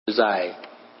在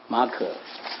马可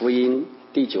福音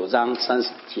第9章30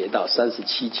节到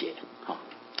37节，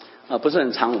不是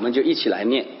很长，我们就一起来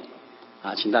念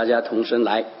请大家同声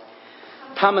来。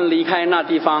他们离开那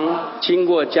地方，经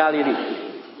过加利利，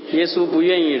耶稣不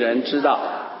愿意人知道，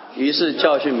于是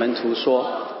教训门徒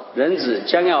说：人子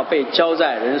将要被交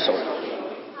在人手里，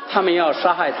他们要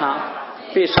杀害他，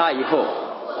被杀以后，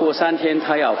过3天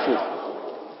他要复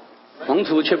活。门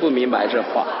徒却不明白这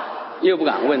话，又不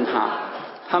敢问他。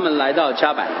他们来到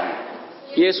加百农，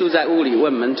耶稣在屋里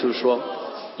问门徒说：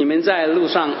你们在路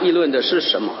上议论的是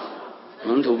什么？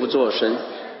门徒不作声，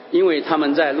因为他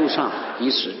们在路上彼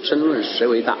此争论谁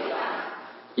为大。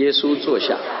耶稣坐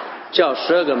下，叫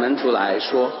12个门徒来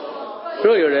说：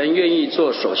若有人愿意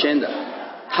做首先的，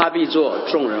他必做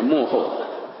众人幕后的，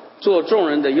做众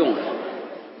人的用人。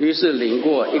于是领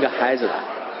过一个孩子来，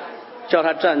叫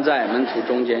他站在门徒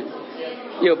中间，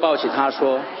又抱起他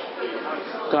说：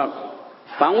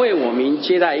凡为我名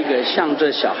接待一个像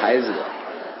这小孩子的，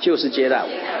就是接待我；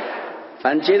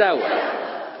凡接待我的，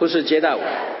不是接待我，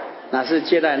乃是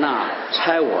接待那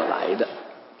差我来的。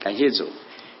感谢主。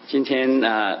今天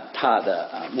他的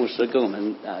牧师跟我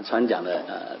们传讲的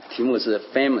题目是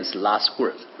Famous Last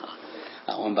Word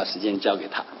我们把时间交给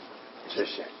他。谢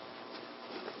谢。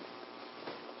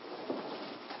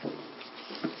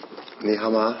你好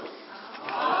吗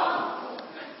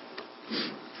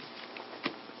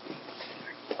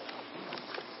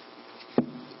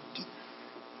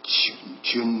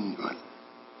？Chun-Un.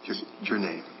 Your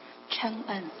name?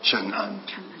 Chun-Un. Chun-Un.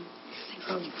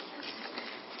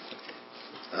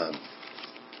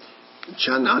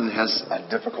 Chun-Un has a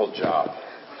difficult job.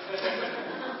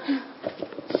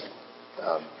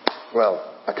 Well,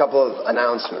 a couple of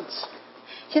announcements.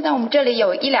 现在我们这里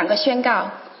有1-2个宣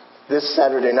告。This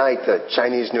Saturday night, the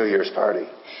Chinese New Year's party.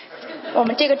 我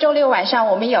们这个周六晚上，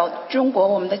我们有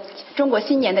我们的中国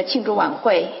新年的庆祝晚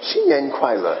会。新年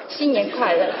快乐！新年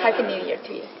快乐 ！Happy New Year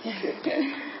to you.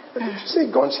 What did you say?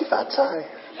 恭喜发财！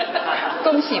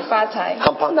恭喜发财！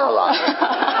汉帕纳拉。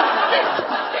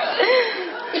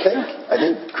I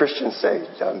think Christians say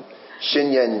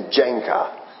新年健康。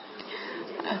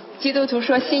基督徒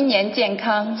说新年健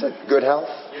康。Is it good health?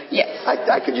 Yes.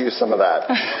 I could use some of that.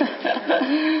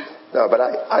 No, but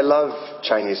I love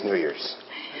Chinese New Year's.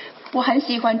 我很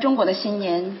喜欢中国的新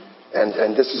年。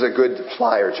And this is a good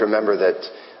flyer to remember that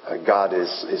God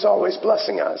is always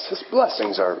blessing us. His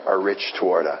blessings are rich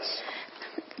toward us.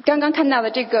 刚刚看到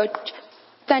的这个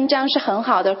单章是很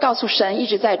好的，告诉神一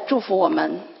直在祝福我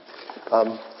们。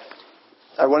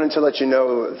I wanted to let you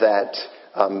know that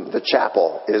the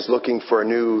chapel is looking for a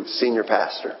new senior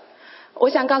pastor. 我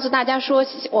想告诉大家说，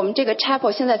我们这个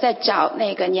chapel 现在在找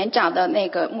那个年长的那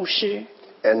个牧师。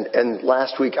And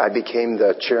last week I became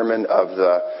the chairman of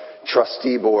the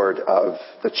trustee board of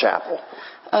the chapel.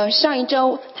 上一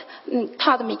周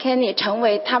Todd McKinney 成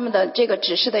为他们的这个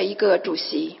执事的一个主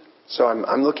席。So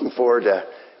I'm looking forward to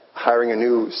hiring a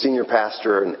new senior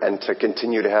pastor and to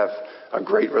continue to have a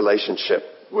great relationship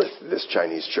with this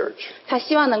Chinese church. 他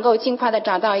希望能够尽快的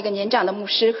找到一个年长的牧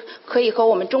师，可以和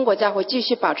我们中国教会继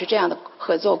续保持这样的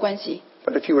合作关系。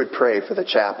But if you would pray for the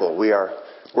chapel, we are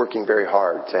working very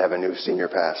hard to have a new senior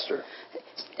pastor.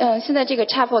 现在这个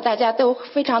chapel 大家都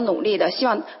非常努力的，希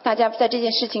望大家在这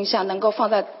件事情上能够放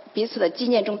在彼此的纪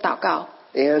念中祷告。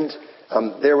And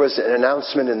there was an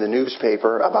announcement in the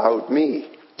newspaper about me.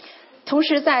 同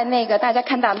时在那个大家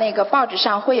看到那个报纸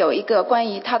上会有一个关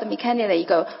于Todd McKinney的一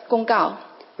个公告。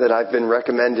That I've been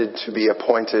recommended to be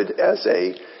appointed as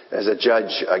a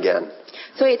judge again.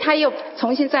 所以他又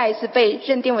重新再一次被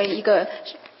认定为一个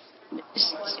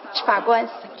法官。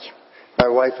My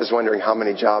wife is wondering how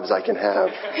many jobs I can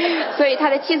have. 所以他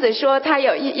的妻子说他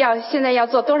现在要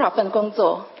做多少份工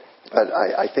作。But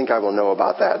I think I will know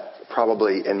about that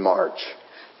probably in March.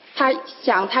 他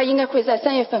想他应该会在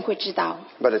3月份会知道。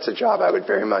But it's a job I would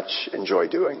very much enjoy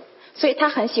doing. 所以他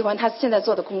很喜欢他现在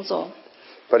做的工作。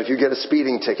But if you get a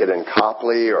speeding ticket in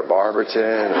Copley or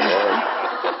Barberton or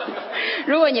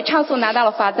如果你超速拿到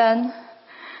了罚单。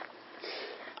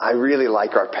I really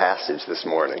like our passage this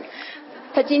morning.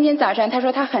 他今天早上他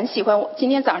说他很喜欢今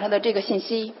天早上的这个信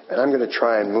息。And I'm going to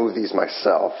try and move these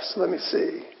myself. So let me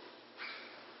see.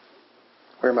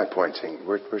 Where am I pointing?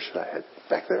 Where should I head?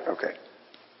 Back there? Okay.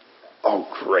 Oh,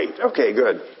 great. Okay,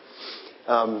 good.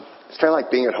 It's kind of like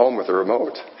being at home with a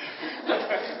remote.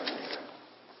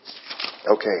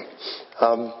 Okay.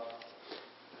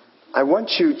 I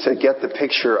want you to get the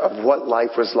picture of what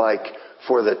life was like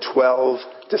for the 12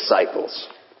 disciples.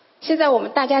 现在我们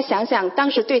大家想想，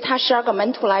当时对他12个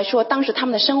门徒来说，当时他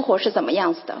们的生活是怎么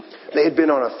样子的？ They had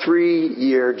been on a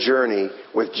 3-year journey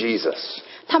with Jesus.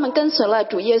 他们跟随了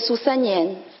主耶稣3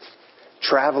年。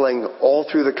traveling all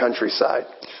through the countryside.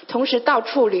 同时到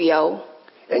处旅游。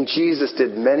And Jesus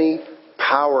did many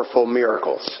powerful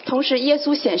miracles. 同时耶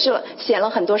稣显了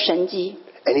很多神迹。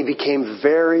And he became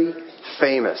very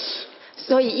famous.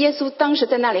 所以耶稣当时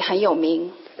在那里很有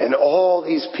名。And all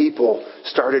these people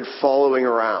started following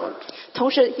around. 同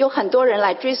时有很多人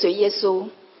来追随耶稣。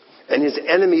And his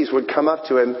enemies would come up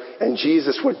to him, and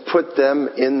Jesus would put them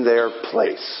in their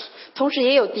place. 同时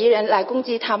也有敌人来攻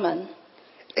击他们。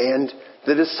And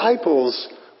the disciples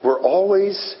were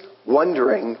always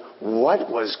wondering what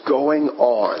was going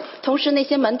on. 同时那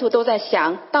些门徒都在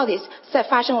想，到底在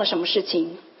发生了什么事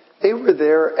情。They were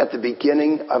there at the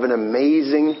beginning of an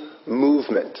amazing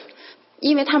movement.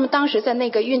 因为他们当时在那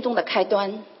个运动的开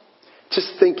端。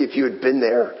Just think if you had been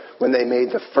there when they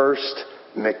made the first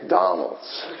McDonald's.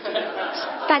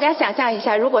 大家想象一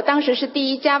下，如果当时是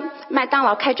第一家麦当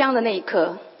劳开张的那一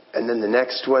刻。And then the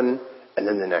next one, and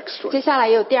then the next one. 接下来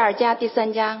也有第二家、第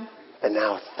三家。And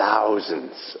now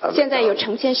thousands of 现在有 McDonald's.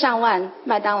 成千上万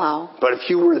麦当劳。But if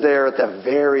you were there at the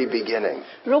very beginning,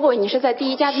 如果你是在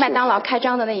第一家麦当劳开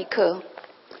张的那一刻，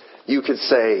 you could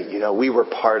say, we were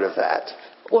part of that.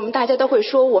 我们大家都会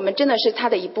说，我们真的是它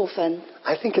的一部分。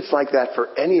I think it's like that for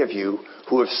any of you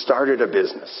who have started a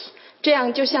business. 这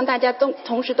样就像大家都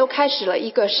同时都开始了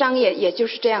一个商业，也就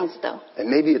是这样子的。And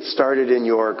maybe it started in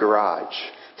your garage.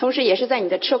 同时也是在你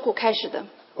的车库开始的。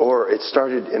Or it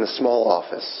started in a small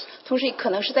office. 同时可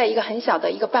能是在一个很小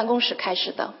的一个办公室开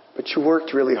始的。But you worked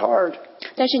really hard.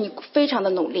 但是你非常的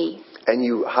努力。And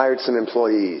you hired some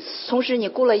employees. 同时你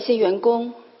雇了一些员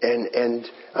工。And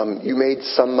you made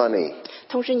some money.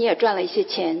 同时你也赚了一些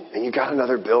钱。And you got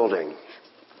another building.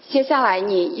 接下来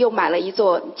你又买了一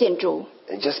座建筑。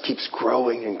And it just keeps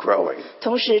growing and growing.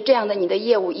 同时这样的你的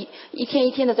业务一天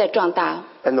一天的在壮大。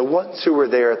And the ones who were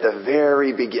there at the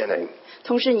very beginning,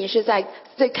 同时你是在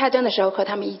最开端的时候和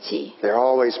他们一起。they're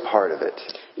always part of it.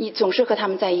 你总是和他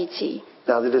们在一起。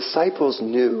Now the disciples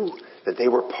knew that they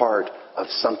were part of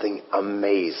something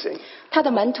amazing. 他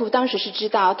的门徒当时是知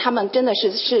道，他们真的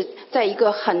是在一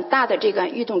个很大的这个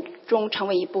运动中成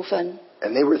为一部分。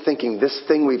And they were thinking, this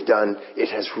thing we've done, it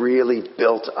has really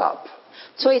built up.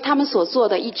 所以他们所做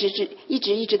的一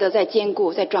直的在坚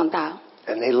固，在壮大。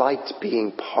And they liked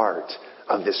being part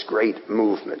of this great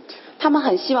movement. 他们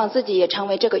很希望自己也成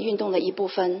为这个运动的一部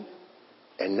分。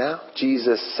And now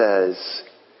Jesus says,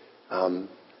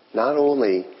 not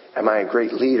only am I a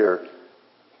great leader,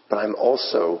 but I'm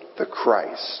also the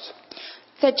Christ.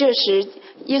 在这时，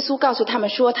耶稣告诉他们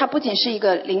说，他不仅是一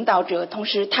个领导者，同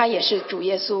时他也是主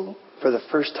耶稣。For the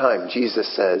first time, Jesus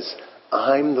says,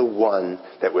 I'm the one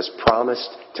that was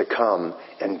promised to come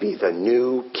and be the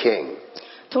new king.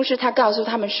 同时他告诉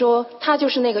他们说，他就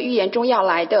是那个预言中要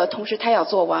来的，同时他要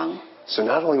做王。So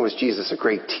not only was Jesus a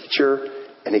great teacher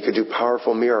and he could do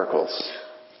powerful miracles,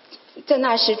 在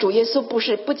那时，主耶稣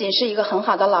不仅是一个很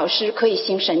好的老师，可以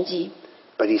行神迹。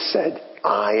but he said,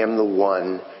 I am the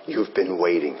one you've been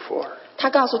waiting for.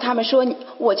 他告诉他们说，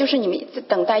我就是你们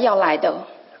等待要来的。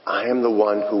I am the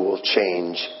one who will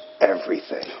change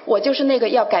everything. 我就是那个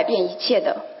要改变一切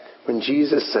的。When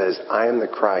Jesus says, I am the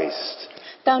Christ,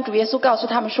 当主耶稣告诉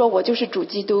他们说，我就是主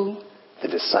基督， the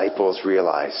disciples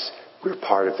realize we're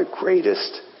part of the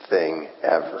greatest thing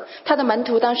ever. 他的门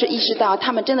徒当时意识到，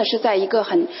他们真的是在一个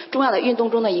很重要的运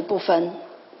动中的一部分。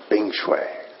Bing shui.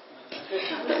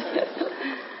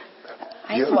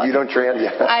 Ice You water. don't drink?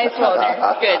 Yeah. Ice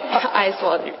water. Good. Ice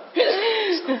water.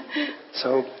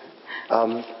 So,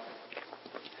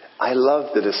 I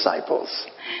love the disciples.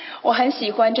 我很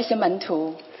喜欢这些门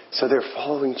徒， So they're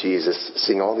following Jesus,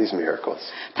 seeing all these miracles.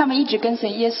 他们一直跟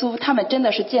随耶稣，他们真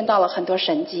的是见到了很多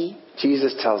神迹。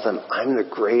 Jesus tells them, I'm the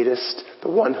greatest, the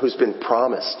one who's been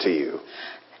promised to you.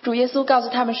 主耶稣告诉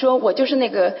他们说，我就是那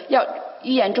个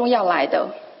预言中要来的。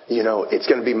 It's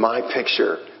going to be my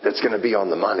picture that's going to be on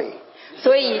the money.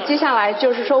 所以接下来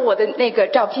就是说，我的那个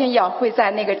照片会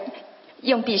在那个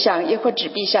硬币上，也会纸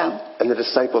币上。 And the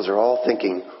disciples are all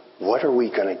thinking, what are we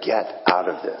going to get out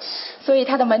of this? 所以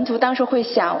他的门徒当时会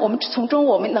想，我们从中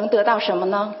我们能得到什么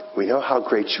呢？ We know how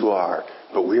great you are,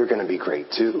 but we're going to be great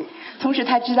too. 同时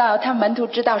他门徒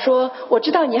知道说，我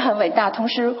知道你很伟大，同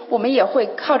时我们也会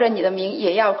靠着你的名，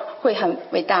也会很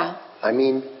伟大。 I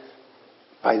mean,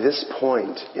 by this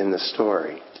point in the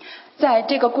story, 在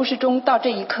这个故事中，到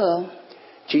这一刻，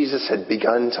 Jesus had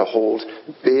begun to hold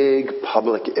big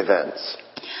public events.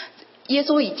 耶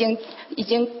稣已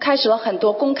经开始了很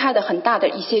多公开的很大的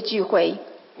一些聚会。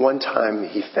 One time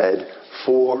he fed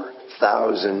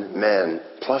 4,000 men,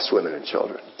 plus women and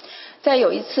children. 再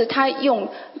有一次，他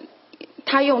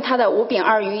他用他的5饼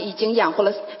2鱼已经养活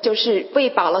了，就是喂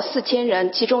饱了4000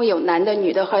人，其中有男的、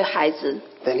女的和孩子。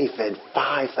Then he fed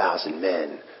 5,000 men,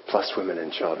 plus women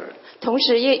and children. 同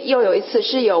时又有一次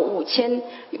是有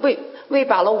喂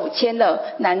饱了5000的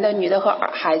男的、女的和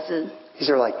孩子。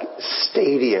These are like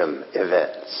stadium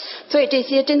events. 所以这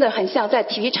些真的很像在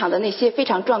体育场的那些非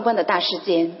常壮观的大事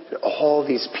件。All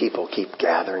these people keep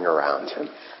gathering around him.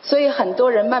 所以很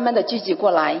多人慢慢的聚集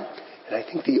过来。And I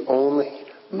think the only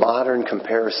modern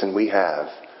comparison we have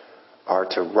are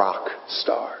to rock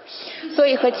stars. 所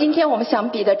以和今天我们相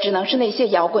比的只能是那些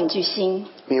摇滚巨星。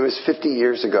I mean, it was 50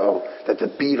 years ago that the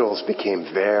Beatles became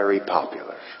very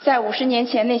popular. 在50年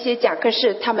前，那些贾克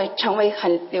士他们成为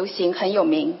很流行、很有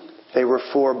名。They were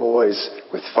 4 boys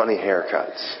with funny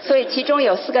haircuts. 所以其中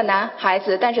有4个男孩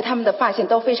子，但是他们的发型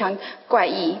都非常怪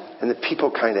异。And the people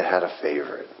kind of had a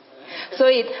favorite. 所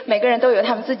以每个人都有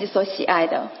他们自己所喜爱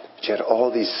的。But you had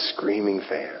all these screaming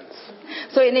fans.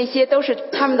 所以那些都是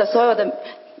他们的所有的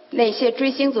那些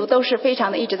追星族都是非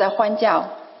常的一直在欢叫。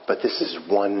But this is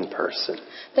one person.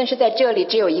 但是在这里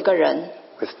只有一个人。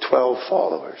With 12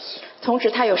 followers. 同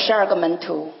时他有12个门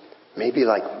徒。Maybe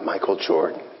like Michael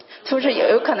Jordan. 同时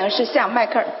有可能是像迈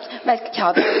克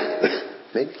乔丹。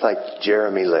Maybe like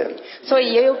Jeremy Lin. 所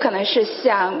以也有可能是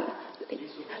像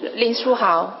林书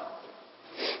豪。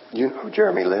You know who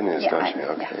Jeremy Lin is, Yeah, don't you?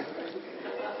 Okay.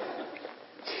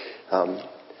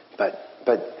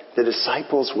 But the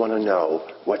disciples want to know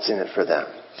what's in it for them.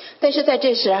 但是在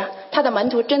这时，他的门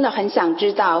徒真的很想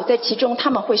知道，在其中他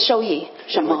们会受益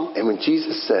什么。And when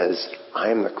Jesus says, "I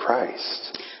am the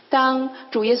Christ," 当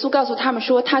主耶稣告诉他们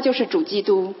说他就是主基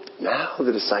督， now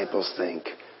the disciples think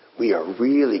we are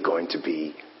really going to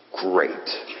be great.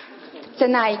 在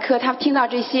那一刻，他听到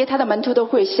这些，他的门徒都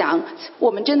会想，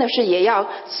我们真的是也要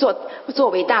做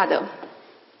伟大的。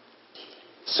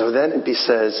So then it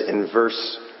says in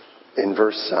verse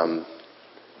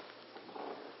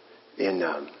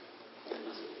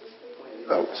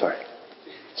oh, sorry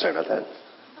about that.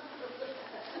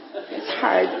 It's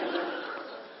hard.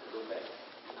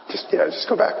 Just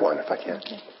go back one if I can.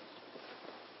 Okay.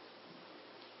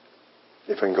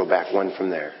 If I can go back one from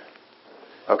there.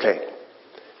 Okay.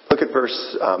 Look at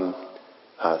verse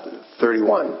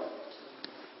 31.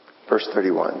 Verse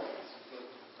 31.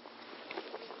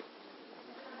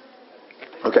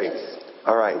 Okay.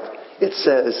 All right. It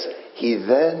says, he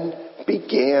then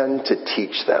began to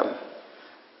teach them.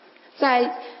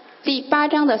 在第8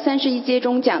章的31节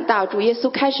中讲到，主耶稣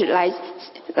开始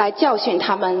来教训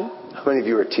他们。How many of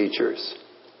you are teachers?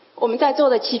 我们在座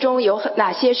的其中有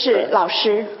哪些是老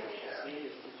师？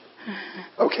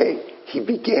 Okay. He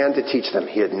began to teach them.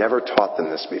 He had never taught them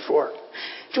this before.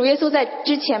 主耶稣在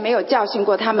之前没有教训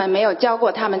过他们，没有教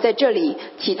过他们，在这里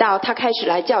提到他开始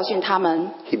来教训他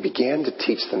们。He began to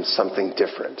teach them something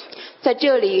different. 在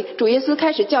这里，主耶稣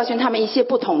开始教训他们一些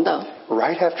不同的。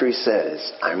 Right after he says,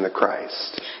 "I'm the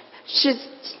Christ,"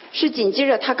 是紧接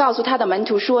着他告诉他的门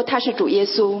徒说他是主耶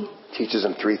稣。 teaches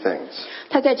them 3 things.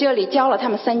 他在这里教了他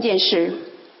们3件事。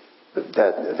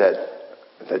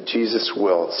 That Jesus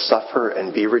will suffer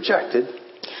and be rejected.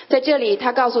 在这里，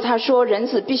他告诉他说，人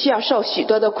子必须要受许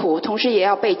多的苦，同时也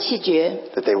要被弃绝。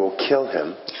 That they will kill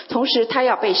him. 同时，他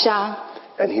要被杀。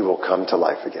 And he will come to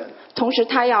life again. 同时，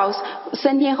他要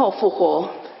3天后复活。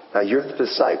 Now you're the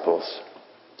disciples.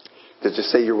 Did you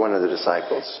say you're one of the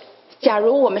disciples? 假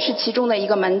如我们是其中的一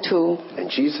个门徒， And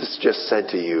Jesus just said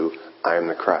to you, "I am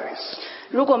the Christ."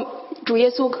 如果主耶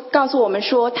稣告诉我们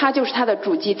说他就是他的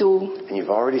主基督， And you've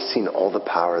already seen all the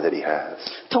power that he has.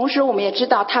 同时我们也知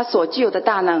道他所具有的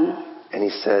大能。 And he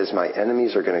says, "My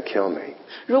enemies are going to kill me,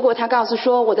 如果他告诉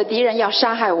说我的敌人要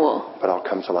杀害我， but I'll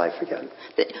come to life again."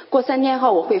 过3天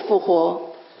后我会复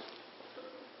活。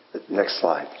 Next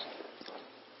slide.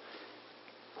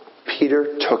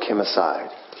 Peter took him aside.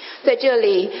 在这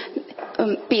里，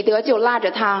彼得就拉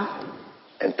着他。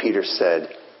 And Peter said,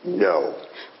 "No."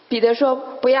 彼得说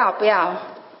不要不要。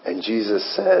 And Jesus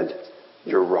said,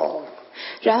 "You're wrong."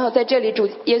 然后在这里，主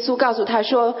耶稣告诉他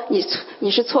说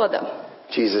你是错的。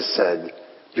 Jesus said,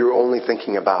 "You're only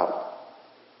thinking about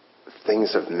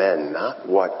things of men, not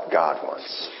what God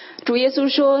wants." 主耶稣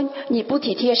说你不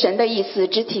体贴神的意思，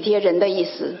只体贴人的意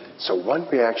思。 So one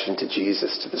reaction to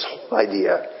Jesus, to this whole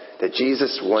idea that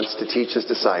Jesus wants to teach his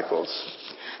disciples,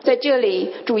 在这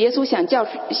里，主耶稣想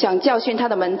教训他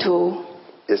的门徒，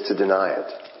 is to deny it.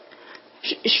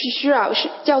 需要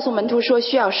教唆门徒说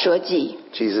需要舍己。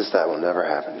 Jesus, that will never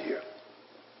happen to you.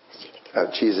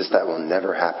 Jesus, that will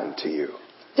never happen to you.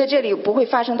 在这里不会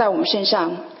发生在我们身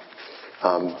上。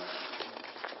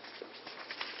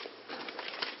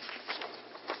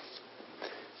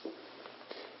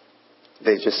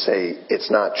 They just say,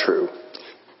 "It's not true."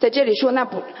 在这里说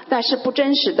那是不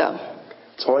真实的。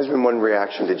It's always been one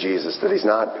reaction to Jesus, that he's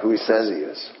not who he says he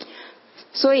is.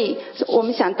 所以我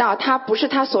们想到他不是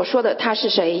他所说的他是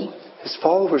谁。His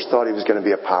followers thought he was going to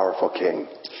be a powerful king.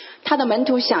 他的门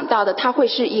徒想到的他会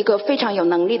是一个非常有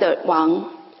能力的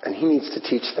王。And he needs to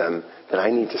teach them that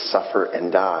I need to suffer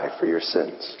and die for your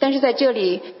sins. 但是在这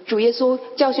里主耶稣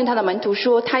教训他的门徒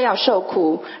说他要受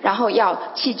苦，然后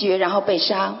要气绝，然后被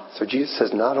杀。So Jesus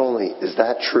says, not only is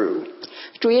that true,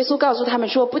 主耶稣告诉他们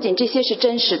说，不仅这些是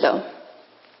真实的。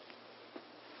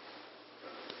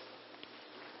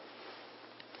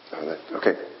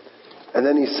Okay. And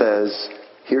then he says,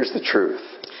 here's the truth.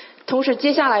 同时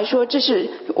接下来说，这是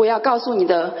我要告诉你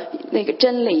的那个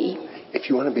真理。If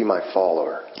you want to be my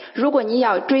follower, 如果你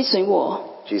要追随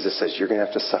我， Jesus says, you're going to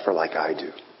have to suffer like I do.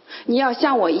 你要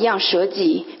像我一样舍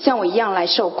己，像我一样来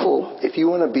受苦。 If you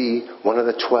want to be one of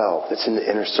the 12 that's in the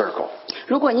inner circle,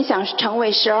 如果你想成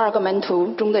为12个门徒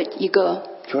中的一个，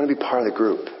 if you want to be part of the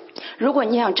group, 如果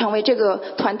你想成为这个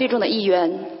团队中的一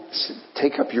员，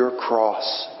 take up your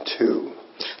cross too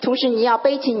同时你要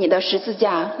背起你的十字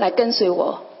架来跟随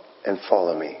我， and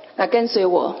follow me. 来跟随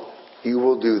我。 You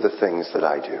will do the things that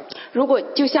I do. 如果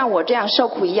就像我这样受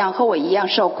苦一样，和我一样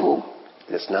受苦。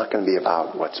 It's not going to be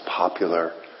about what's popular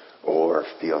or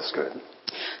feels good.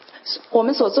 我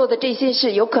们所做的这些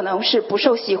事有可能是不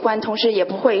受喜欢，同时也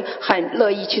不会很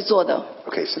乐意去做的。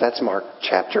 Okay, so that's Mark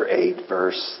chapter 8,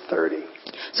 verse 30.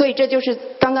 所以这就是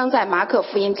刚刚在马可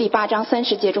福音第8章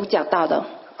30节中讲到的。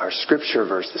 Our scripture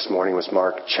verse this morning was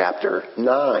Mark chapter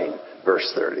 9,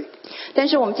 verse 30. 但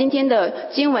是我们今天的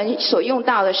经文所用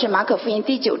到的是马可福音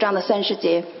第9章的30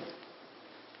节。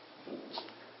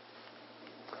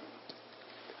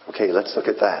 Okay, let's look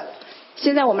at that.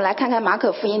 现在我们来看看马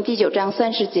可福音第9章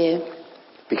30节。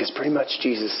 Because pretty much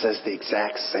Jesus says the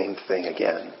exact same thing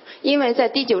again. 因为在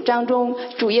第9章中，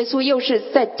主耶稣又是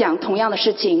在讲同样的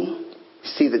事情。 You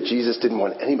see that Jesus didn't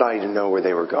want anybody to know where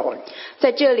they were going.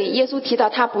 在这里，耶稣提到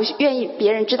他不愿意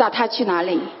别人知道他去哪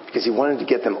里。 Because he wanted to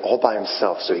get them all by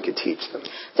himself so he could teach them.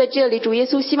 在这里，主耶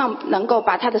稣希望能够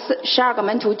把他的12个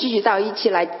门徒聚集到一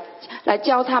起来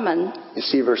教他们。 You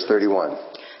see verse 31.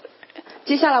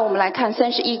 接下来我们来看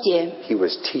31节。 He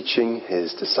was teaching his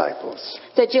disciples.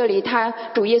 在这里，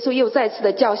主耶稣又再次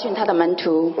的教训他的门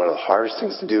徒。 One of the hardest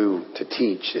things to do to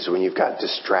teach is when you've got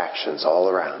distractions all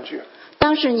around you.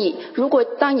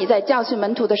 当你在教训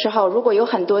门徒的时候，如果有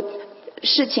很多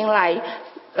事情来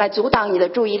阻挡你的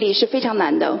注意力，是非常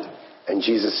难的。 And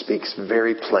Jesus speaks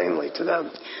very plainly to them.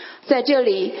 在这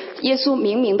里，耶稣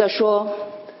明明的说，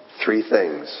 3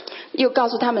 things. 又告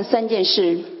诉他们3件事。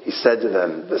 He said to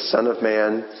them, the Son of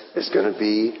Man is going to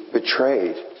be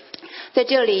betrayed. 在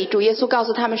这里，主耶稣告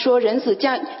诉他们说，人死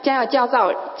将要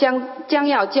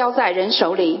交在人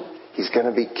手里。 He's going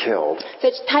to be killed.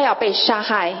 他要被杀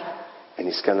害。 And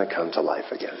he's going to come to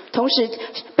life again. 同时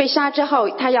被杀之后，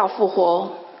他要复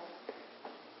活。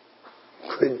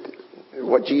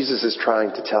 What Jesus is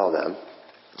trying to tell them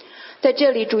在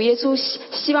这里，主耶稣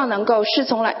希望能够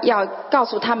要告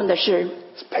诉他们的是，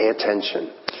 is pay attention.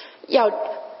 要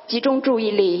集中注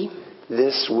意力。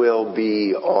 This will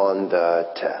be on the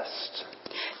test.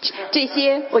 这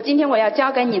些今天我要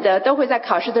教给你的，都会在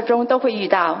考试的中都会遇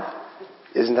到。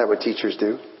 Isn't that what teachers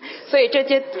do? 所以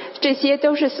这些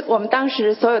都是我们当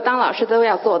时所有当老师都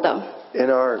要做的。 In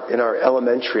our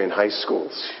elementary and high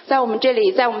schools, 在我们这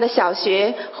里，在我们的小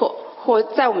学或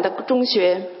在我们的中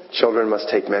学， children must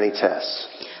take many tests.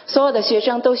 所有的学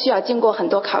生都需要经过很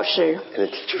多考试。 And the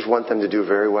teachers want them to do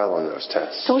very well on those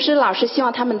tests. 同时，老师希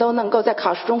望他们都能够在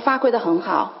考试中发挥得很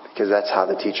好。 Because that's how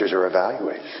the teachers are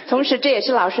evaluated. 同时，这也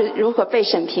是老师如何被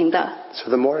审评的。 So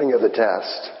the morning of the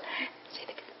test,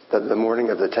 the morning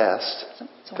of the test,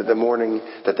 the morning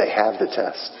that they have the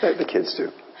test, the kids do.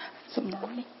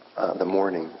 The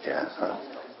morning, yeah.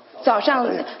 早上，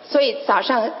所以早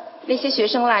上那些学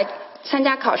生来参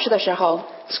加考试的时候，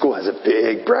 School has a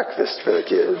big breakfast for the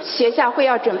kids. 学校会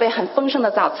要准备很丰盛的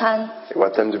早餐， They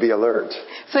want them to be alert.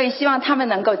 所以希望他们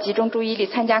能够集中注意力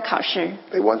参加考试。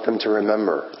 They want them to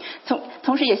remember.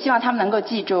 同时也希望他们能够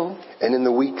记住。 And in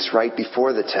the weeks right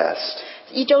before the test,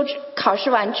 考试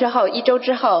完之后，1周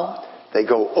之后， they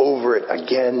go over it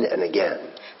again and again.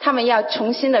 他们要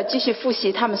重新的继续复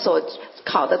习他们所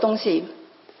考的东西。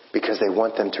 Because they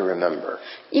want them to remember.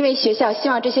 因为学校希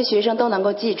望这些学生都能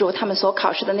够记住他们所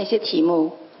考试的那些题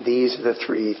目。 These are the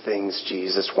 3 things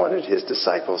Jesus wanted his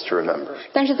disciples to remember.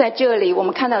 但是在这里我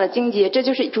们看到了经节，这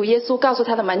就是主耶稣告诉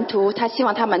他的门徒，他希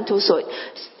望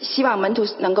门徒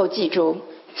能够记住。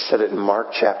 He said it in Mark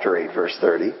chapter 8, verse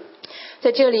 30.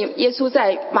 在这里，耶稣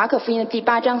在马可福音的第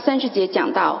8章30节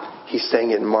讲到。He's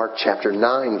saying it in Mark chapter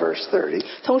 9, verse 30.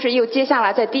 同时又接下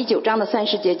来在第9章的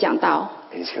30节讲到，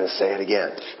 And he's going to say it again.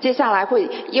 接下来会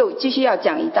又继续要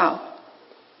讲一道。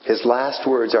 His last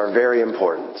words are very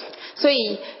important. 所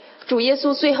以主耶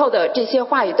稣最后的这些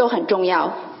话语都很重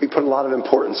要， We put a lot of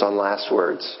importance on last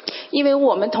words. 因为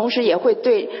我们同时也会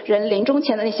对人临终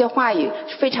前的那些话语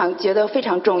觉得非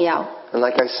常重要。 And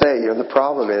like I say, the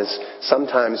problem is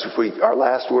sometimes our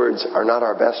last words are not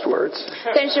our best words.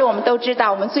 但是我们都知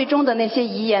道，我们最终的那些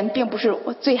遗言并不是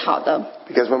最好的。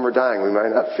 Because when we're dying, we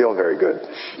might not feel very good.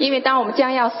 因为当我们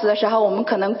将要死的时候，我们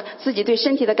可能自己对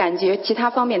身体的感觉其他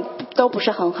方面都不是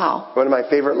很好。 One of my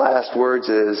favorite last words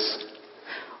is,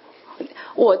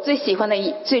 我最喜欢的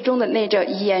最终的那个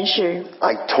遗言是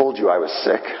I told you I was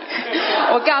sick.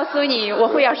 我告诉你我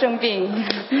会要生病。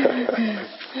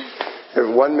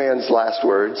 One man's last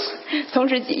words, 同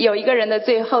时有一个人的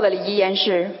最后的遗言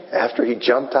是 after he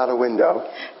jumped out a window,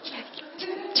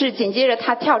 是紧接着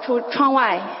他跳出窗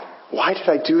外， why did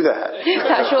I do that?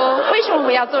 他说为什么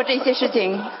我要做这些事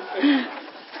情。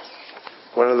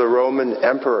 One of the Roman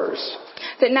emperors,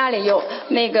 在那里有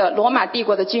那个罗马帝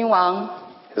国的君王，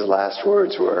 his last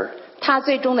words were, 他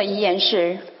最终的遗言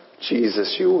是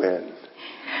Jesus, you win.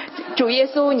 主耶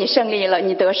稣你胜利了，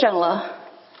你得胜了。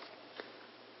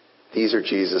 These are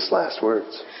Jesus' last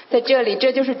words. 在这里，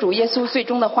这就是主耶稣最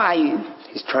终的话语。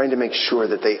 He's trying to make sure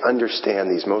that they understand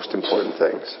these most important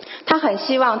things. 他很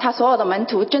希望他所有的门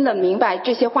徒真的明白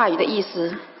这些话语的意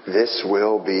思。 This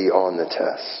will be on the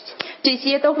test. 这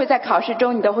些都会在考试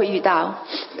中你都会遇到。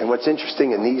 And what's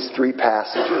interesting in these three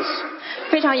passages,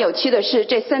 非常有趣的是，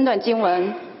这3段经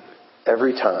文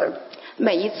every time,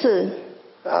 每一次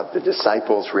the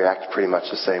disciples react pretty much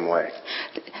the same way.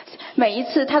 每一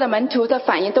次他的门徒的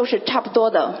反应都是差不多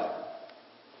的。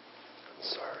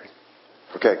 Sorry.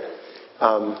 Okay.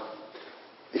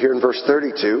 Here in verse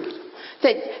 32,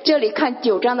 在这里看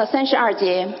9章的32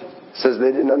节， it says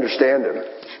they didn't understand him,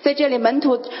 在这里门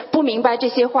徒不明白这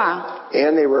些话，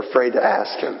 and they were afraid to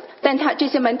ask him. 但这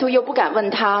些门徒又不敢问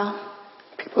他。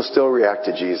 People still react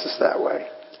to Jesus that way.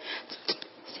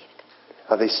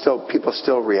 People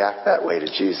still react that way to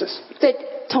Jesus. 在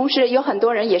同时有很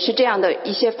多人也是这样的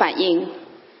一些反应。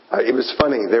 It was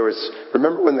funny.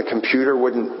 Remember when the computer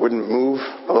wouldn't move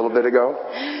a little bit ago?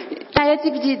 大家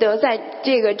记不记得在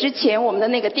这个之前我们的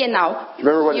那个电脑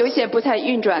Remember what 有一些不太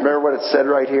运转， Remember what it said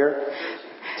right here?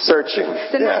 Searching.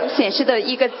 在那里 Yeah. 显示的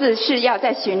一个字是要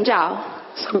在寻找。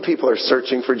 Some people are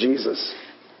searching for Jesus.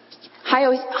 还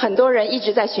有很多人一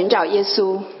直在寻找耶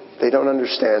稣， They don't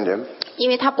understand him. 因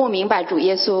为他不明白主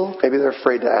耶稣， Maybe they're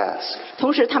afraid to ask.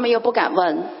 同时他们又不敢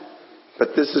问。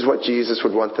 But this is what Jesus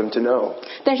would want them to know.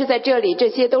 但是在这里，这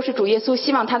些都是主耶稣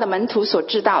希望他的门徒所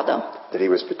知道的。 That he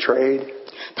was betrayed,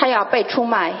 他要被出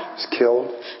卖， was killed,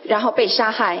 然后被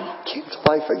杀害， came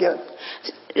to life again.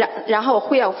 然后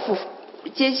会要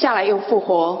接下来又复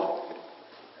活。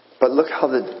 But look how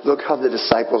the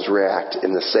disciples react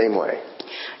in the same way.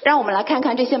 让我们来看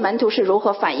看这些门徒是如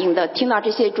何反应的，听到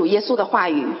这些主耶稣的话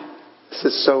语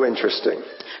This is so interesting.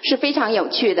 是非常有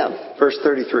趣的。 Verse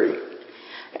 33.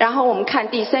 然后我们看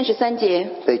第33节，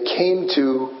 They came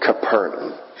to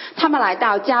Capernaum. 他们来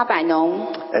到加百农，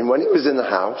 And when he was in the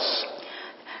house,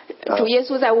 主耶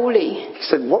稣在屋里， he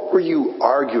said, "What were you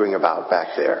arguing about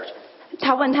back there?"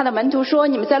 他问他的门徒说：“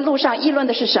你们在路上议论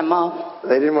的是什么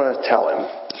They didn't want to tell him.？”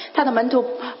 他的门徒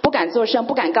不敢作声，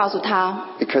不敢告诉他，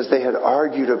 Because they had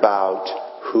argued about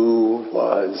who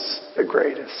was the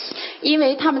greatest. 因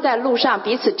为他们在路上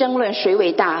彼此争论谁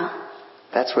为大，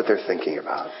 That's what they're thinking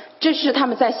about. 这是他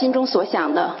们在心中所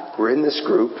想的。 We're in this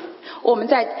group. 我们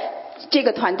在这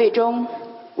个团队中，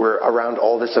 We're around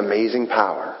all this amazing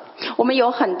power. 我们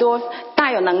有很多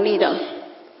大有能力的，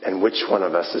 And which one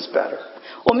of us is better?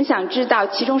 我们想知道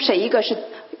其中谁一个是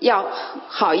要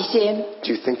好一些。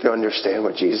 Do you think they understand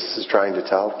what Jesus is trying to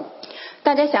tell them?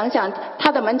 大家想想，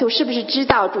他的门徒是不是知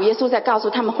道主耶稣在告诉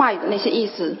他们话语的那些意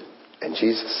思？ And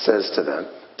Jesus says to them,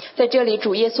 在这里，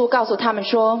主耶稣告诉他们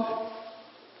说，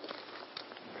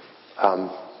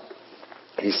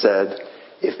 he said,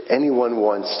 if anyone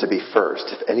wants to be first,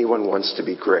 if anyone wants to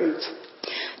be great,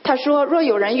 他说：“若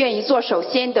有人愿意做首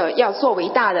先的，要做伟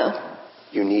大的，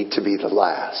 you need to be the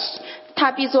last.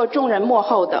 他必做众人幕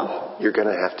后的， You're going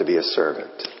to have to be a servant.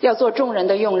 要做众人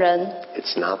的用人。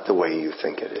 It's not the way you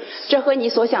think it is. 这和你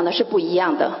所想的是不一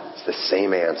样的。 It's the same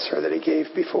answer that he gave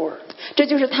before. 这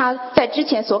就是他在之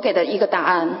前所给的一个答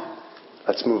案。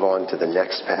 Let's move on to the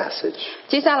next passage.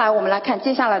 接下来我们来看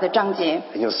接下来的章节，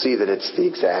 And you'll see that it's the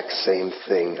exact same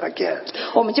thing again.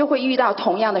 我们就会遇到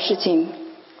同样的事情。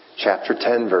 Chapter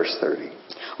 10, verse 30.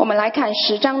 我们来看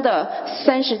10章的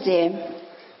30节。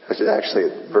It's actually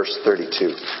verse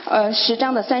 32. 10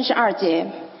章的32节。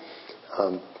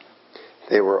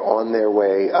They were on their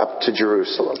way up to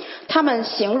Jerusalem. 他们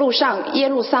行路上耶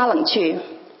路撒冷去。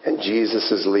And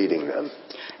Jesus is leading them.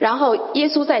 然后耶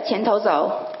稣在前头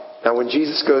走。Now when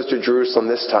Jesus goes to Jerusalem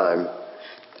this time,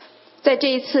 在这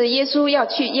一次耶稣要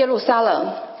去耶路撒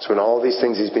冷。so when all these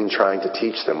things he's been trying to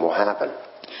teach them will happen.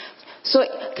 所以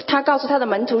他告诉他的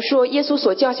门徒说，耶稣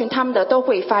所教训他们的都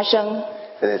会发生。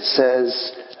And it says,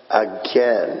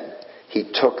 again, he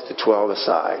took the 12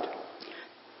 aside.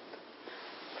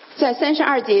 在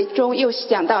32节中又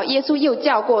讲到，耶稣又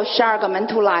叫过12个门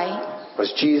徒来。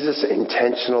Was Jesus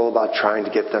intentional about trying to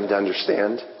get them to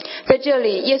understand? 在这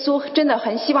里，耶稣真的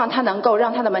很希望他能够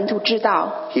让他的门徒知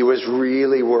道。He was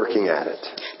really working at it.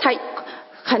 他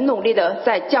很努力的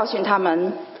在教训他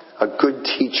们。A good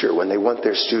teacher, when they want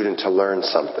their student to learn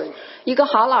something, 一个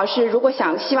好老师如果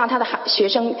希望他的学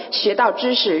生学到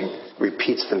知识，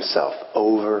 repeats themselves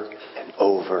over and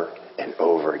over and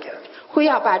over again. 会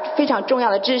要把非常重要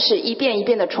的知识一遍一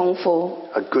遍的重复。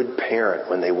A good parent,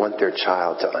 when they want their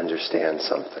child to understand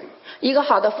something, 一个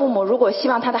好的父母如果希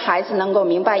望他的孩子能够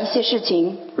明白一些事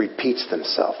情， repeats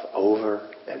themselves over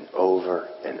and over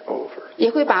and over.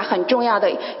 也会把很重要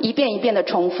的一遍一遍的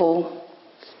重复。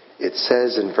It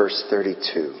says in verse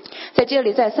 32, 在这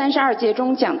里在32节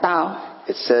中讲到，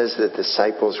 it says that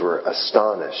disciples were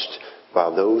astonished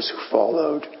while those who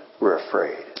followed were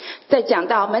afraid. 在讲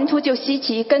到门徒就稀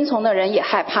奇，跟从的人也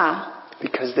害怕。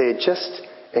 Because they had just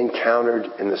encountered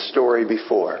in the story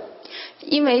before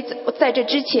因为在这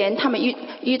之前他们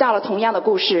遇到了同样的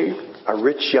故事。 a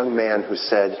rich young man who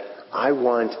said, I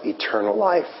want eternal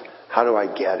life. How do I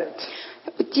get it?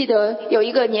 记得有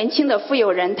一个年轻的富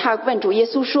有人，他问主耶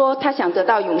稣说，他想得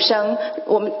到永生，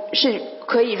我们是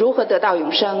可以如何得到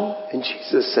永生？ And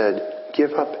Jesus said,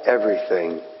 give up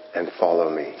everything and follow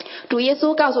me. 主耶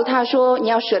稣告诉他说，你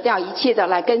要舍掉一切的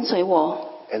来跟随我。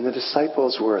 And the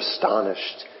disciples were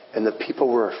astonished and the people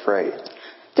were afraid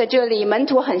在这里门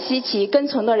徒很稀奇，跟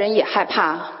从的人也害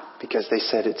怕， because they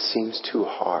said it seems too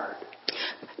hard.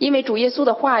 因为主耶稣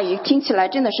的话语听起来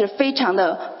真的是非常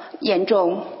的严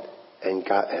重。 And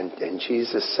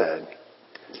Jesus said,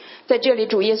 在这里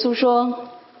主耶稣说，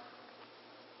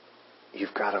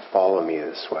 you've got to follow me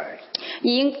this way.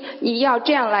 你要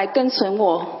这样来跟随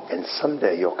我， And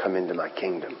someday you'll come into my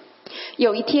kingdom.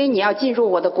 有一天你要进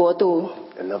入我的国度。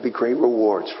 And there'll be great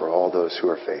rewards for all those who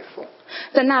are faithful.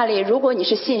 在那里，如果你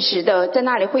是信实的，在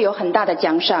那里会有很大的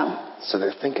奖赏。 So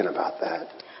they're thinking about that.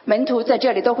 门徒在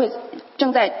这里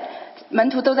门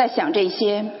徒都在想这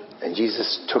些。 And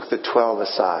Jesus took the 12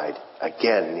 aside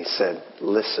again and he said,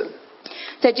 listen.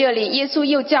 在这里，耶稣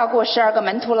又叫过12个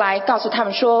门徒来，告诉他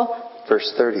们说，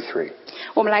 Verse 33.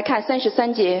 我们来看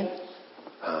33节。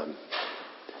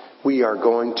We are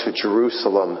going to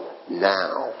Jerusalem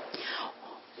now.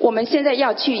 我们现在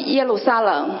要去耶路撒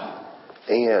冷，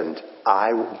 And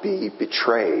I will be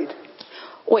betrayed.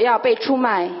 我要被出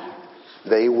卖，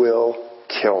 They will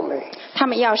kill me. 他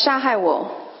们要杀害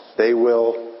我， They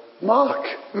will mock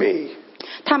me,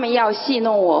 他们要戏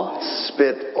弄我，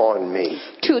 spit on me,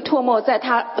 吐唾沫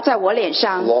在我脸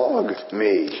上， flog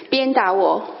me, 鞭打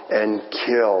我， and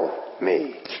kill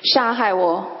me. 杀害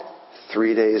我。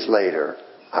 3 days later,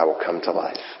 I will come to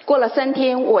life. 过了3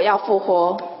天，我要复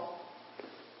活。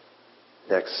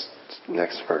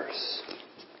 Next verse.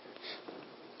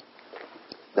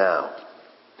 Now,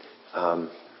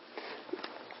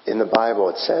 in the Bible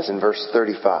it says in verse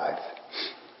 35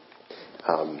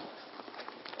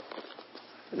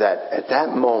 that at that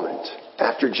moment,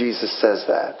 after Jesus says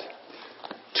that,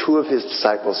 2 of his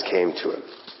disciples came to him.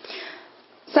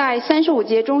 在35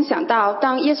节中想到，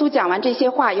当耶稣讲完这些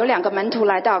话，有2个门徒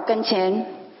来到跟前，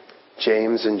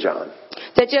 James and John.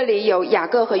 在这里有雅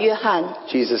各和约翰。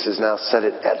 Jesus has now said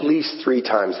it at least 3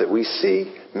 times that we see,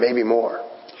 maybe more.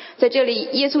 在这里，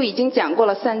耶稣已经讲过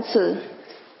了3次，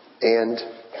 And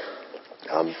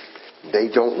they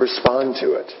don't respond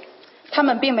to it. 他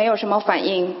们并没有什么反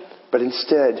应。 But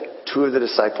instead, 2 of the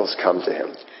disciples come to him.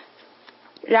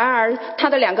 然而，他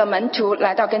的2个门徒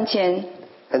来到跟前，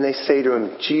 And they say to him,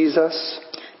 Jesus,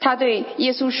 他对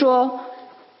耶稣说：“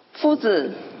夫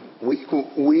子， we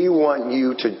want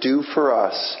you to do for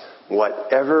us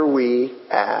whatever we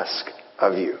ask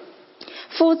of you.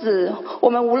 夫子，我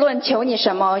们无论求你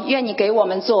什么，愿你给我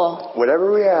们做。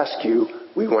 Whatever we ask you,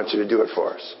 we want you to do it for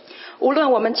us. 无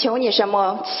论我们求你什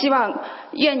么，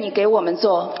愿你给我们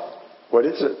做。” What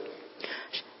is it?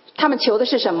 他们求的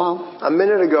是什么？ A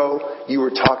minute ago, you were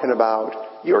talking about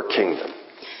your kingdom.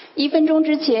 1分钟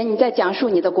之前，你在讲述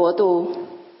你的国度。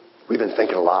 We've been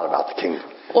thinking a lot about the kingdom.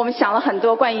 我们想了很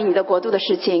多关于你的国度的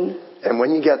事情。And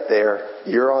when you get there,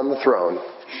 you're on the throne.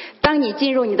 当你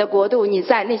进入你的国度，你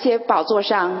在那些宝座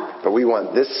上。 But we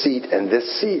want this seat and this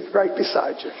seat right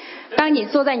beside you. 当你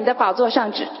坐在你的宝座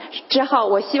上之后，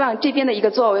我希望这边的一个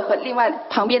座位和另外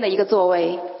旁边的一个座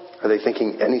位。 Are they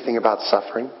thinking anything about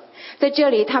suffering? 在这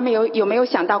里，他们有没有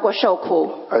想到过受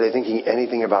苦？ Are they thinking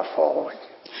anything about following?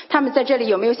 他们在这里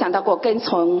有没有想到过跟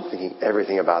从？ Thinking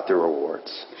everything about their rewards?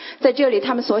 在这里，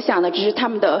他们所想的只是他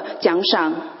们的奖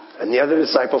赏。 And the other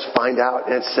disciples find out,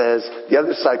 and it says the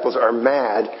other disciples are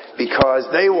mad because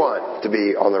they want to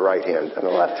be on the right hand and the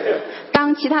left hand.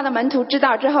 当其他的门徒知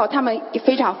道之后，他们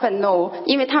非常愤怒，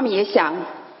因为他们也想。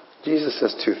 Jesus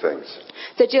says two things.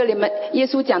 在这里，耶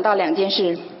稣讲到两件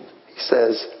事。 He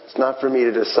says, it's not for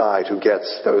me to decide who gets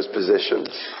those positions.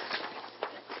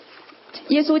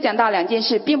 耶稣讲到两件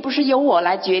事，并不是由我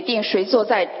来决定谁坐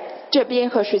在这边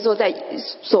和谁坐在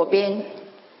左边。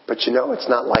 But you know, it's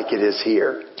not like it is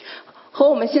here. 和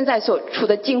我们现在所处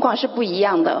的境况是不一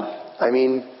样的。 I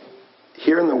mean,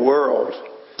 here in the world,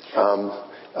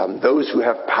 those who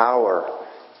have power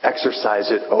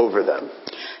exercise it over them.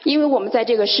 因为我们在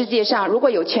这个世界上，如果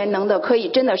有全能的，可以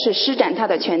真的是施展他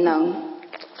的全能。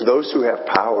 Those who have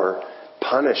power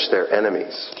punish their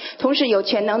enemies. 同时有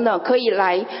全能的，可以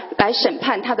来审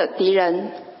判他的敌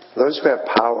人。 Those who have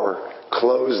power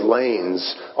close lanes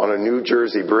on a New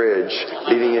Jersey bridge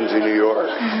leading into New York.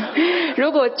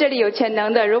 如果这里有全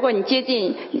能的，如果你接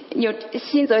近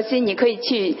新泽西，你可以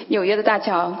去纽约的大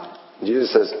桥。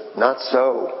 Jesus says, not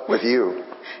so with you.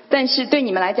 但是对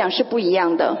你们来讲是不一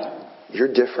样的，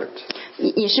 You're different.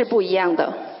 你是不一样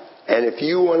的。 And if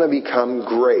you want to become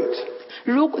great,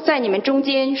 如果在你们中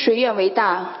间谁愿为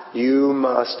大， you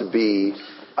must be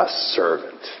a servant.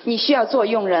 你需要做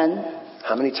佣人。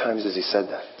 How many times has he said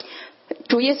that?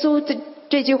 主耶稣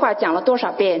这句话讲了多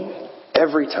少遍？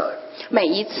 Every time. 每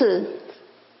一次。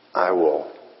 I will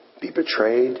be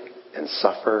betrayed and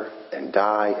suffer and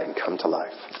die and come to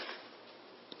life.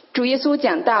 主耶稣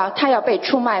讲到，他要被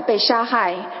出卖、被杀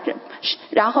害，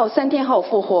然后3天后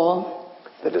复活。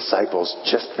 The disciples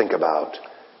just think about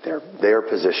their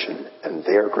position and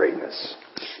their greatness.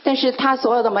 但是他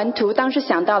所有的门徒当时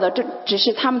想到的，这只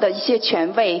是他们的一些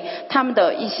权位，他们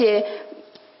的一些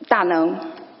大能。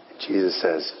 Jesus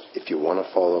says, if you want to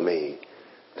follow me,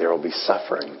 there will be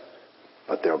suffering,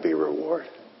 but there will be reward.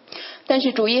 但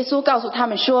是主耶稣告诉他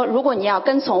们说，如果你要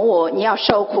跟从我，你要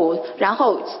受苦，然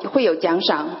后会有奖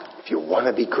赏。 If you want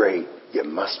to be great, you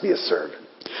must be a servant.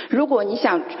 如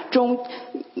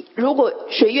果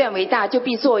谁愿为大，就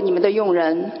必做你们的用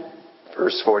人。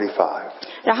 Verse 45.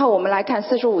 然后我们来看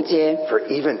45节。 For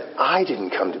even I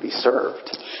didn't come to be served,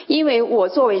 因为我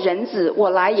作为人子，我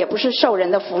来也不是受人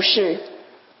的服侍，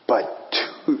 but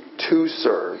to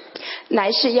serve,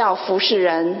 乃是要服侍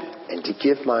人， and to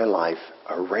give my life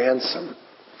a ransom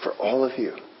for all of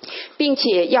you, 并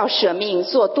且要舍命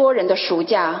做多人的赎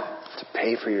价， to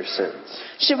pay for your sins,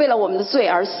 是为了我们的罪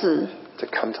而死to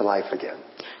come to life again.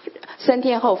 ，3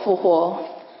天后复活。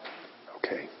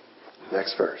 Okay,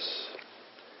 next verse.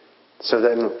 So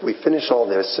then we finish all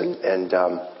this and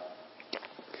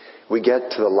we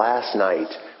get to the last night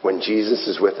when Jesus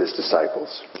is with his disciples.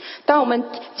 当我们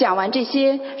讲完这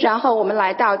些，然后我们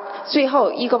来到最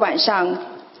后一个晚上，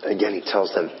 Again, he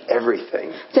tells them everything.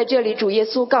 在这里主耶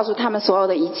稣告诉他们所有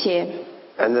的一切，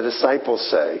 And the disciples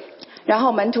say, 然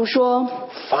后门徒说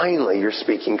finally you're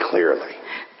speaking clearly.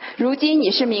 如今你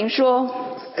是明说，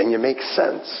 And you make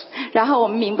sense. 然后我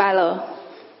们明白了。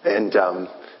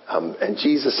 And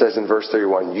Jesus says in verse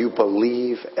 31, you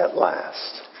believe at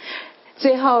last.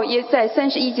 最后也在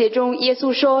31节中，耶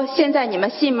稣说：“现在你们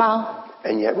信吗？”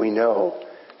 And yet we know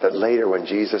that later when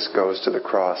Jesus goes to the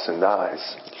cross and dies,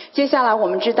 接下来我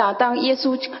们知道，当耶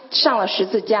稣上了十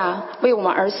字架，为我们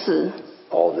而死，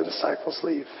 all the disciples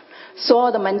leave. 所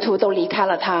有的门徒都离开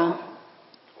了他。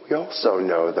 We also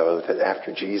know, though, that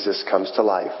after Jesus comes to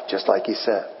life, just like he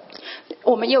said,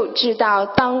 我们又知道，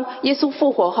当耶稣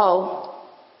复活后，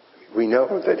 we know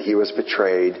that he was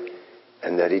betrayed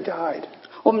and that he died.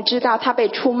 我们知道他被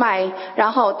出卖，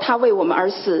然后他为我们而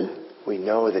死。 We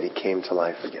know that he came to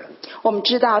life again. 我们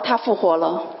知道他复活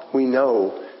了。 We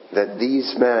know that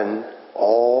these men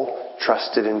all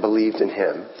trusted and believed in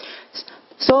him.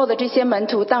 所有的这些门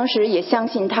徒当时也相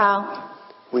信他。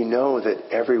 We know that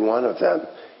every one of them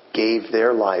gave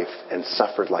their life and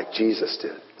suffered like Jesus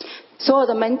did. 所有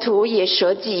的门徒也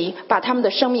舍己，把他们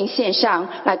的生命献上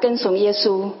来跟从耶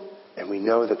稣。 And we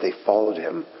know that they followed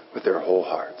him with their whole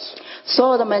hearts. 所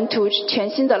有的门徒全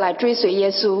心的来追随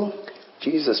耶稣。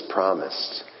 Jesus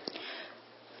promised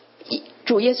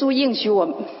主耶稣应许我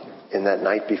们， in that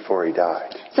night before he died,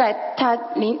 在他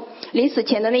临死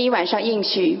前的那一晚上应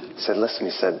许， He said, listen,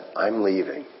 he said, I'm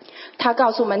leaving, 他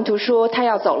告诉门徒说他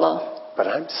要走了， but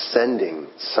I'm sending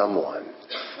someone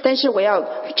但是我要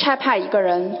差派一个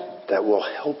人 that will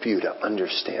help you to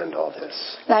understand all this.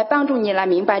 来帮助你来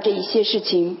明白这一些事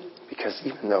情。 Because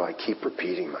even though I keep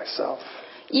repeating myself,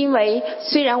 因为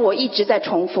虽然我一直在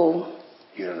重复，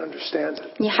 you don't understand it.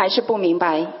 你还是不明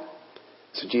白。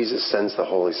 So Jesus sends the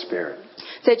Holy Spirit.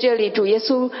 在这里，主耶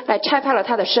稣来差派了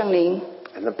他的圣灵，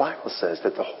 And the Bible says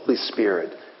that the Holy Spirit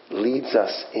leads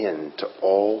us into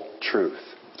all truth.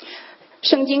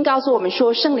 圣经告诉我们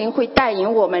说，圣灵会带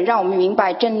领我们，让我们明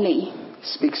白真理，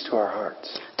 He speaks to our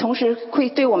hearts. 同时会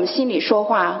对我们心里说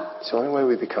话， It's the only way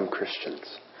we become Christians.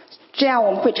 这样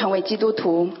我们会成为基督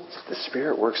徒。 The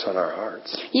Spirit works on our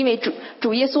hearts. 因为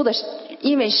主耶稣的，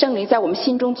因为圣灵在我们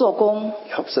心中做工，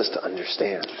 He helps us to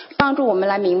understand 帮助我们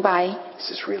来明白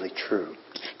this is really true.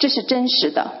 这是真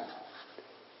实的。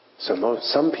 So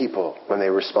some people, when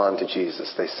they respond to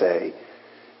Jesus, they say,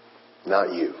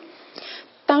 not you.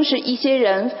 当时一些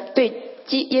人对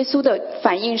耶稣的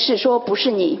反应是说不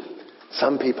是你，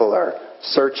 Some people are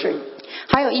searching.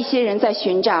 还有一些人在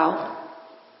寻找，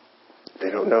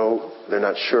 They don't know, they're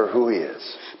not sure who he is.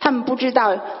 他们不知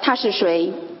道他是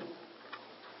谁。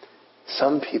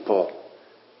 Some people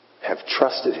have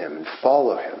trusted him and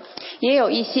follow him. 也有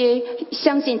一些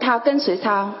相信他，跟随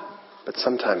他。 But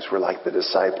sometimes we're like the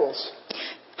disciples.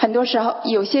 很多时候，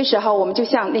有些时候，我们就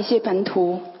像那些门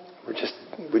徒，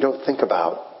 We don't think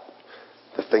about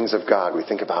the things of God. We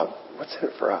think about what's in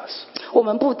it for us. 我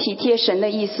们不体贴神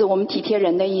的意思，我们体贴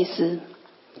人的意思。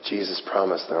 Jesus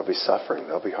promised there'll be suffering,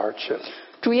 there'll be hardship.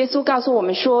 主耶稣告诉我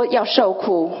们说要受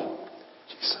苦。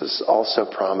 Jesus also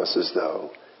promises, though,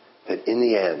 that in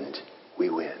the end, we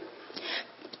win.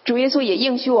 主耶稣也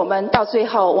应许我们，到最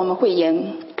后我们会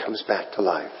赢， He comes back to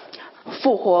life.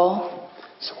 复活。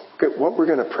 So what we're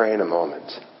going to pray in a moment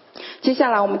接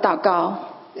下来我们祷告，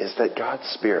 is that God's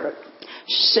Spirit,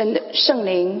 神的圣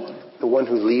灵， the one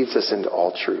who leads us into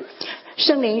all truth,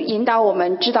 圣灵引导我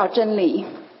们知道真理，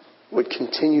 would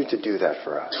continue to do that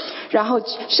for us. 然后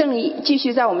圣灵继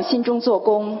续在我们心中做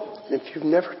工。 And if you've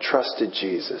never trusted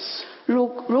Jesus,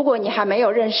 如果你还没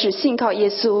有认识信靠耶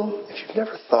稣， if you've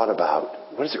never thought about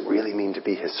what does it really mean to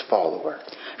be his follower,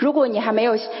 如果你还没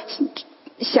有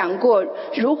想过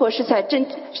如何是在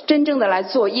真正的来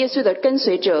做耶稣的跟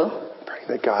随者，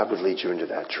 pray that God would lead you into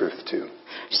that truth too.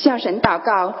 向神祷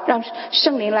告，让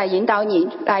圣灵来引导你，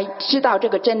来知道这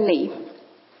个真理。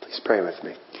 Please pray with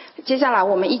me. 接下来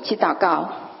我们一起祷告。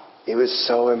 It was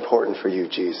so important for you,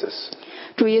 Jesus,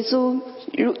 主耶稣，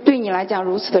对你来讲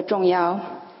如此的重要，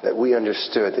 that we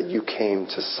understood that you came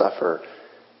to suffer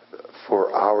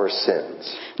for our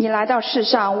sins. 你来到世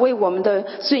上为我们的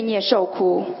罪孽受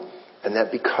苦， And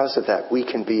that because of that, we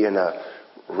can be in a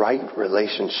right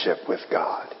relationship with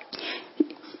God.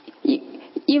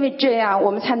 因为这样我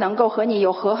们才能够和你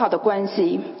有和好的关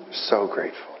系。 So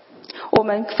grateful. 我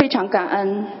们非常感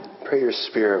恩。 Pray your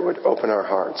Spirit would open our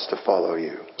hearts to follow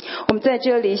you. 我们在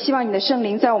这里希望你的圣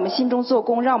灵在我们心中做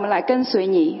工，让我们来跟随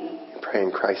你。 Pray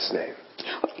in Christ's name.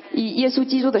 以耶稣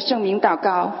基督的圣名祷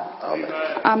告。Amen.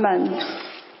 阿们。